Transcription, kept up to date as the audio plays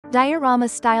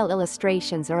Diorama-style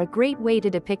illustrations are a great way to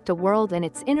depict a world and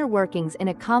its inner workings in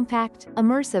a compact,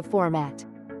 immersive format.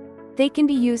 They can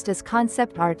be used as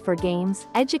concept art for games,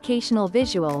 educational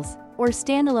visuals, or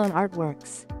standalone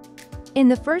artworks. In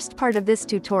the first part of this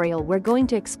tutorial, we're going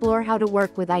to explore how to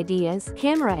work with ideas,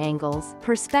 camera angles,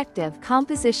 perspective,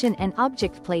 composition, and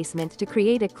object placement to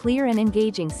create a clear and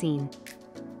engaging scene.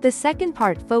 The second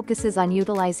part focuses on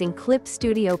utilizing Clip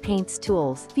Studio Paint's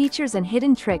tools, features, and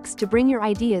hidden tricks to bring your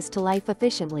ideas to life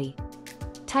efficiently.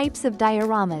 Types of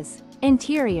dioramas.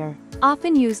 Interior.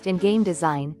 Often used in game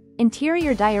design,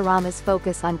 interior dioramas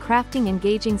focus on crafting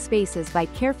engaging spaces by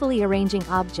carefully arranging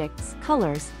objects,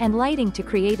 colors, and lighting to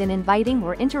create an inviting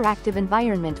or interactive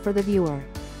environment for the viewer.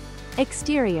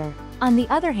 Exterior. On the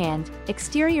other hand,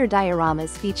 exterior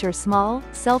dioramas feature small,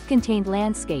 self-contained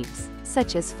landscapes,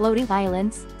 such as floating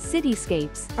islands,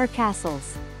 cityscapes, or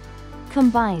castles.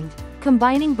 Combined.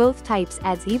 Combining both types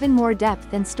adds even more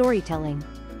depth and storytelling.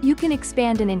 You can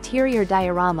expand an interior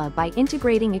diorama by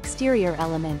integrating exterior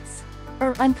elements,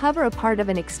 or uncover a part of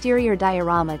an exterior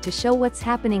diorama to show what's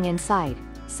happening inside,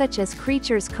 such as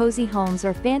creatures' cozy homes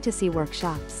or fantasy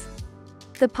workshops.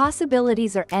 The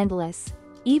possibilities are endless.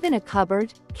 Even a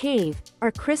cupboard, cave,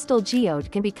 or crystal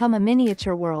geode can become a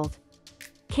miniature world.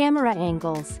 Camera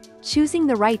angles. Choosing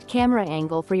the right camera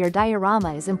angle for your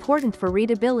diorama is important for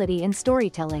readability and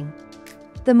storytelling.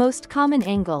 The most common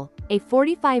angle, a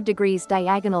 45 degrees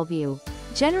diagonal view,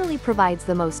 generally provides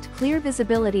the most clear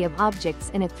visibility of objects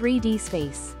in a 3D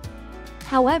space.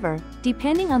 However,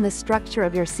 depending on the structure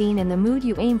of your scene and the mood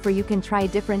you aim for, you can try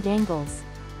different angles.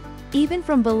 Even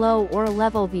from below or a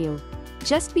level view.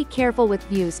 Just be careful with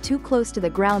views too close to the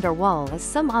ground or wall, as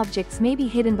some objects may be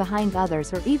hidden behind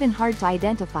others or even hard to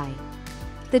identify.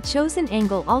 The chosen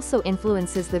angle also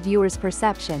influences the viewer's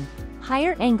perception.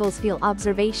 Higher angles feel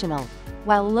observational,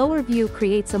 while lower view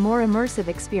creates a more immersive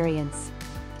experience.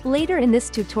 Later in this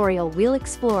tutorial, we'll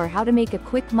explore how to make a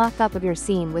quick mock-up of your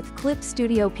scene with Clip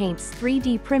Studio Paint's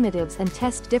 3D primitives and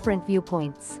test different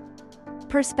viewpoints.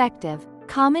 Perspective.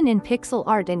 Common in pixel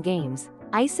art and games,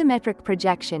 isometric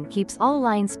projection keeps all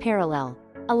lines parallel,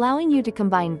 allowing you to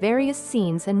combine various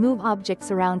scenes and move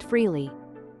objects around freely.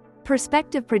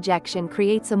 Perspective projection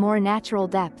creates a more natural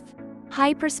depth.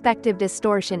 High perspective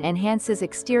distortion enhances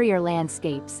exterior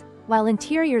landscapes, while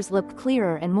interiors look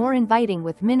clearer and more inviting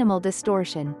with minimal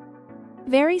distortion.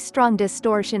 Very strong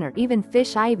distortion or even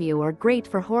fish-eye view are great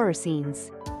for horror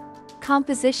scenes.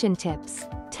 Composition tips.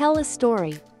 Tell a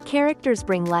story. Characters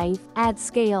bring life, add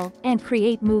scale, and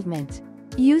create movement.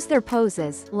 Use their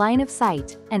poses, line of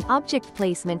sight, and object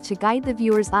placement to guide the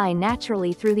viewer's eye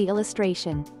naturally through the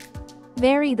illustration.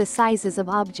 Vary the sizes of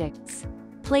objects.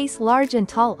 Place large and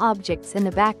tall objects in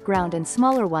the background and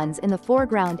smaller ones in the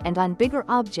foreground and on bigger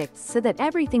objects so that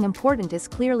everything important is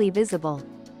clearly visible.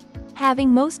 Having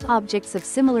most objects of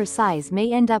similar size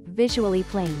may end up visually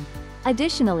plain.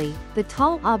 Additionally, the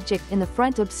tall object in the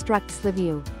front obstructs the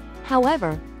view.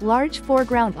 However, large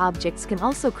foreground objects can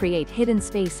also create hidden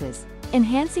spaces,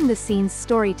 enhancing the scene's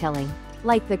storytelling,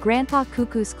 like the Grandpa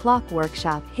Cuckoo's clock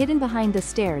workshop hidden behind the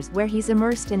stairs where he's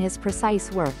immersed in his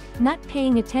precise work, not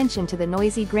paying attention to the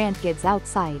noisy grandkids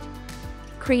outside.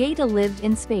 Create a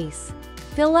lived-in space.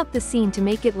 Fill up the scene to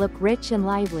make it look rich and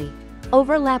lively.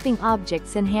 Overlapping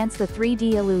objects enhance the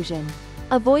 3D illusion.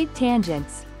 Avoid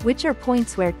tangents, which are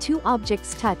points where two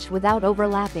objects touch without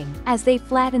overlapping, as they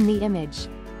flatten the image.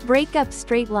 Break up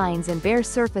straight lines and bare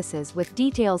surfaces with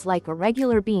details like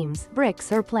irregular beams,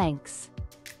 bricks, or planks.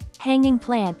 Hanging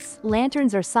plants,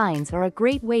 lanterns, or signs are a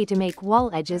great way to make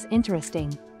wall edges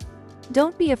interesting.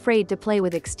 Don't be afraid to play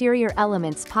with exterior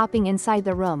elements popping inside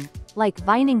the room, like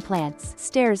vining plants,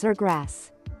 stairs, or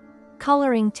grass.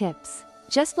 Coloring tips.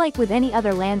 Just like with any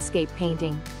other landscape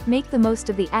painting, make the most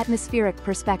of the atmospheric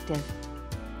perspective.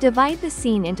 Divide the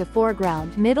scene into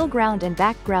foreground, middle ground, and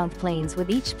background planes, with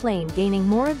each plane gaining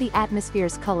more of the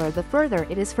atmosphere's color the further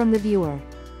it is from the viewer.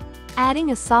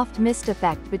 Adding a soft mist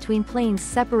effect between planes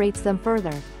separates them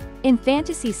further. In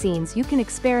fantasy scenes, you can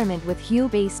experiment with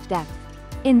hue-based depth.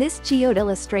 In this geode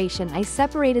illustration, I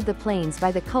separated the planes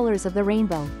by the colors of the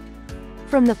rainbow.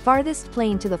 From the farthest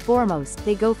plane to the foremost,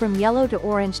 they go from yellow to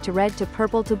orange to red to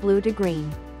purple to blue to green.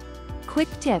 Quick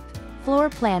tip: floor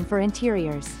plan for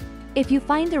interiors. If you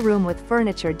find a room with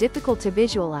furniture difficult to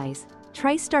visualize,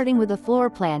 try starting with a floor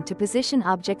plan to position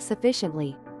objects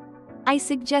efficiently. I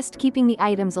suggest keeping the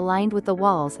items aligned with the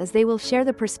walls, as they will share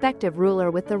the perspective ruler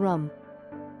with the room.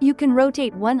 You can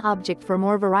rotate one object for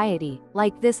more variety,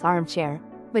 like this armchair,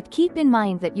 but keep in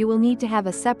mind that you will need to have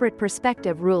a separate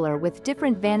perspective ruler with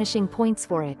different vanishing points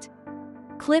for it.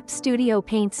 Clip Studio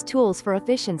Paint's tools for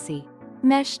efficiency.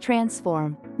 Mesh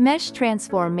transform. Mesh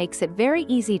transform makes it very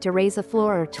easy to raise a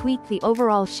floor or tweak the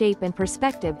overall shape and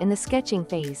perspective in the sketching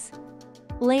phase.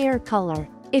 Layer color.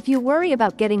 If you worry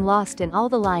about getting lost in all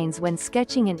the lines when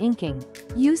sketching and inking,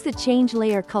 use the change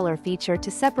layer color feature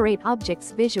to separate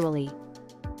objects visually.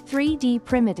 3D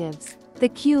primitives. The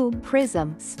cube,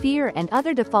 prism, sphere and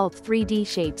other default 3D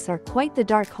shapes are quite the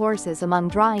dark horses among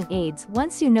drawing aids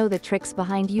once you know the tricks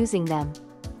behind using them.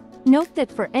 Note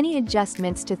that for any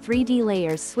adjustments to 3D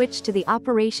layers, switch to the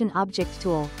Operation Object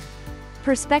tool.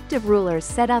 Perspective rulers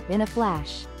set up in a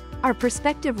flash. Are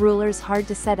perspective rulers hard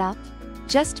to set up?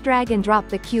 Just drag and drop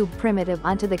the cube primitive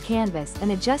onto the canvas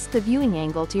and adjust the viewing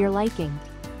angle to your liking.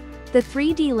 The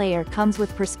 3D layer comes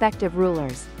with perspective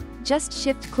rulers. Just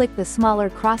shift-click the smaller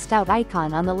crossed-out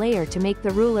icon on the layer to make the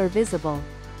ruler visible.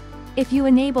 If you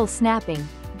enable snapping,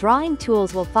 drawing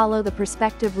tools will follow the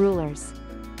perspective rulers.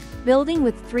 Building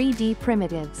with 3D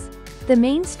primitives. The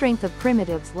main strength of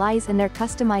primitives lies in their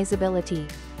customizability.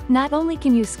 Not only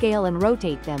can you scale and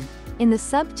rotate them, in the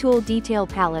Subtool Detail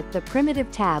palette the Primitive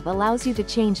tab allows you to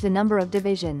change the number of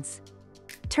divisions.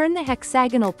 Turn the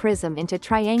hexagonal prism into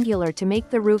triangular to make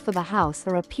the roof of a house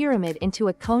or a pyramid into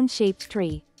a cone-shaped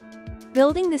tree.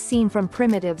 Building the scene from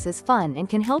primitives is fun and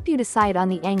can help you decide on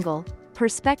the angle,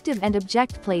 perspective and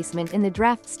object placement in the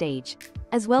draft stage,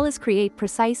 as well as create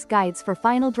precise guides for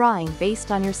final drawing based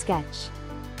on your sketch.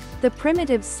 The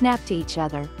primitives snap to each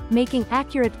other, making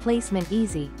accurate placement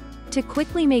easy. To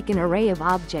quickly make an array of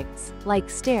objects, like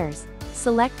stairs,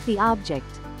 select the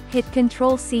object, hit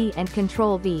Ctrl+C and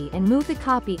Ctrl+V and move the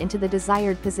copy into the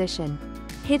desired position.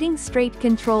 Hitting straight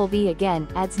Ctrl+V again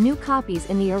adds new copies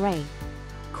in the array.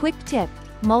 Quick tip: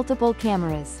 multiple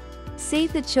cameras.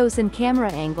 Save the chosen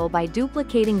camera angle by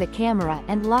duplicating the camera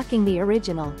and locking the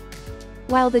original.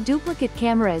 While the duplicate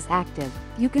camera is active,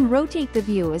 you can rotate the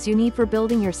view as you need for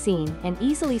building your scene and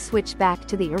easily switch back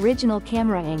to the original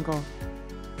camera angle.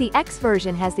 The X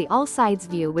version has the all sides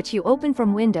view, which you open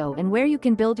from window and where you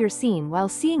can build your scene while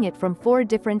seeing it from 4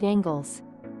 different angles.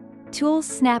 Tools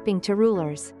snapping to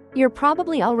rulers. You're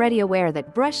probably already aware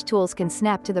that brush tools can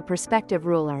snap to the perspective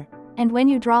ruler, and when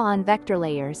you draw on vector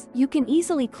layers, you can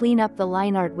easily clean up the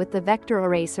line art with the vector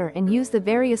eraser and use the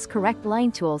various correct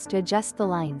line tools to adjust the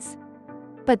lines.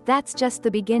 But that's just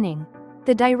the beginning.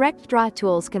 The direct draw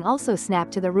tools can also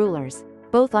snap to the rulers,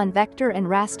 both on vector and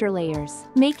raster layers,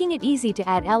 making it easy to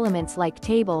add elements like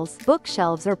tables,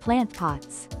 bookshelves or plant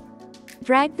pots.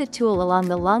 Drag the tool along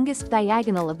the longest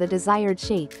diagonal of the desired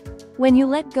shape. When you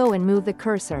let go and move the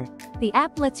cursor, the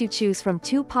app lets you choose from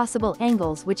 2 possible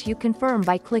angles which you confirm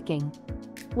by clicking.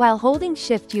 While holding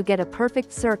Shift you get a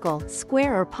perfect circle,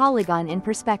 square or polygon in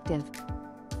perspective.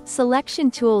 Selection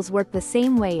tools work the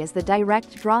same way as the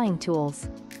direct drawing tools.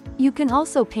 You can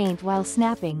also paint while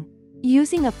snapping.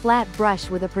 Using a flat brush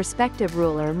with a perspective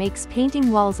ruler makes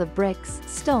painting walls of bricks,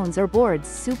 stones or boards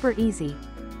super easy.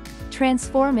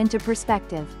 Transform into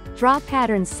perspective. Draw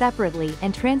patterns separately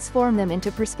and transform them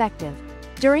into perspective.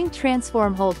 During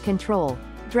transform hold Ctrl,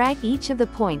 drag each of the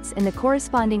points in the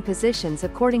corresponding positions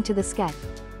according to the sketch.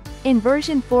 In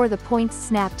version 4 the points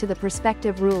snap to the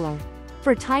perspective ruler.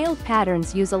 For tiled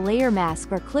patterns use a layer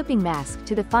mask or clipping mask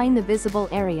to define the visible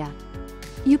area.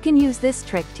 You can use this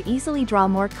trick to easily draw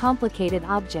more complicated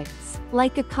objects,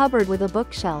 like a cupboard with a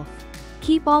bookshelf.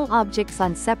 Keep all objects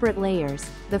on separate layers,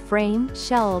 the frame,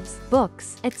 shelves,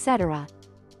 books, etc.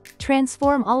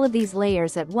 Transform all of these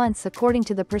layers at once according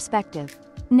to the perspective.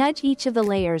 Nudge each of the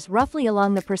layers roughly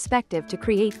along the perspective to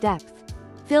create depth.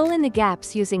 Fill in the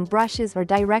gaps using brushes or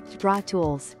direct draw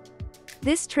tools.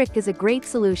 This trick is a great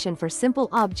solution for simple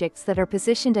objects that are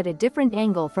positioned at a different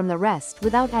angle from the rest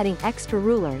without adding extra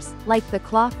rulers, like the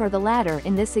clock or the ladder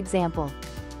in this example.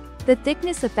 The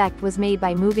thickness effect was made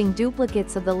by moving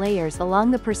duplicates of the layers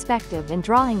along the perspective and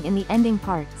drawing in the ending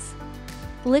parts.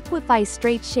 Liquify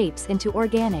straight shapes into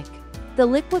organic. The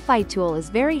Liquify tool is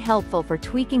very helpful for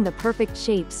tweaking the perfect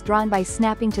shapes drawn by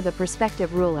snapping to the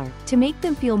perspective ruler, to make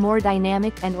them feel more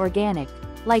dynamic and organic,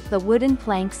 like the wooden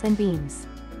planks and beams.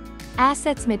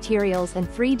 Assets, materials and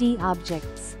 3D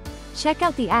objects. Check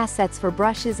out the assets for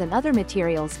brushes and other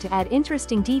materials to add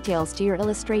interesting details to your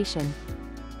illustration.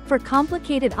 For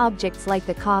complicated objects like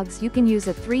the cogs you can use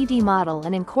a 3D model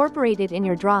and incorporate it in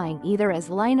your drawing either as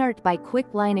line art by quick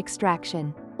line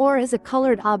extraction, or as a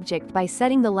colored object by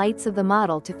setting the lights of the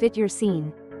model to fit your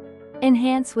scene.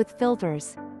 Enhance with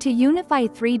filters. To unify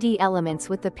 3D elements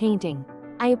with the painting,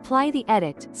 I apply the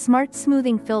Edit Smart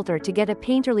Smoothing filter to get a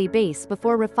painterly base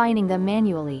before refining them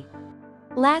manually.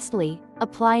 Lastly,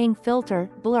 applying filter,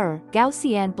 blur,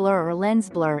 Gaussian blur or lens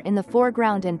blur in the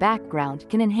foreground and background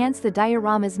can enhance the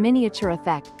diorama's miniature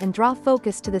effect and draw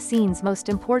focus to the scene's most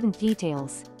important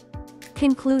details.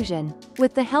 Conclusion: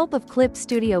 with the help of Clip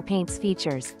Studio Paint's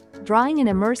features, drawing an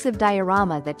immersive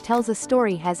diorama that tells a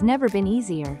story has never been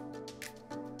easier.